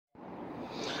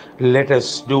Let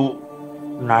us do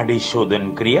Nadi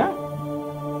Shodhan Kriya.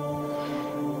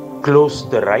 Close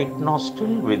the right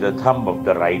nostril with the thumb of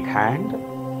the right hand.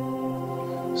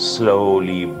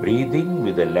 Slowly breathe in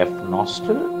with the left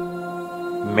nostril.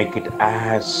 Make it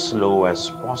as slow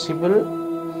as possible.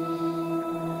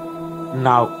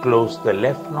 Now close the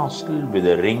left nostril with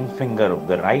the ring finger of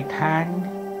the right hand.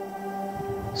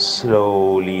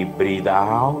 Slowly breathe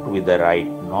out with the right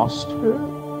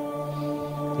nostril.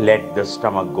 Let the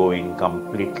stomach go in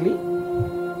completely.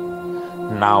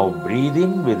 Now breathe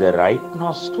in with the right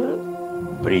nostril.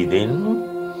 Breathe in.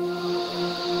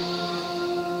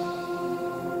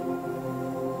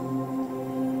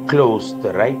 Close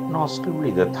the right nostril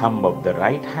with the thumb of the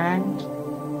right hand.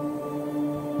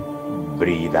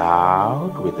 Breathe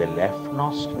out with the left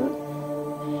nostril.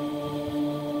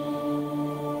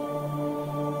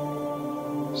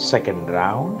 Second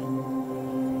round.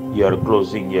 You are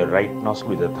closing your right nostril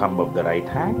with the thumb of the right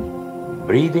hand.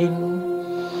 Breathe in.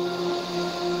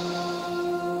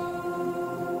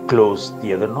 Close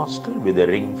the other nostril with the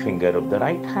ring finger of the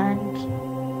right hand.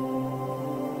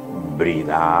 Breathe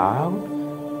out.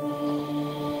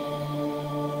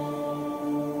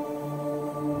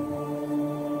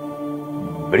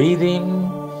 Breathe in.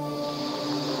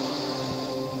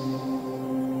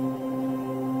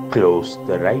 Close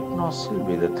the right nostril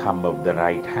with the thumb of the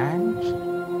right hand.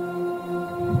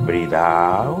 Breathe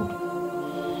out.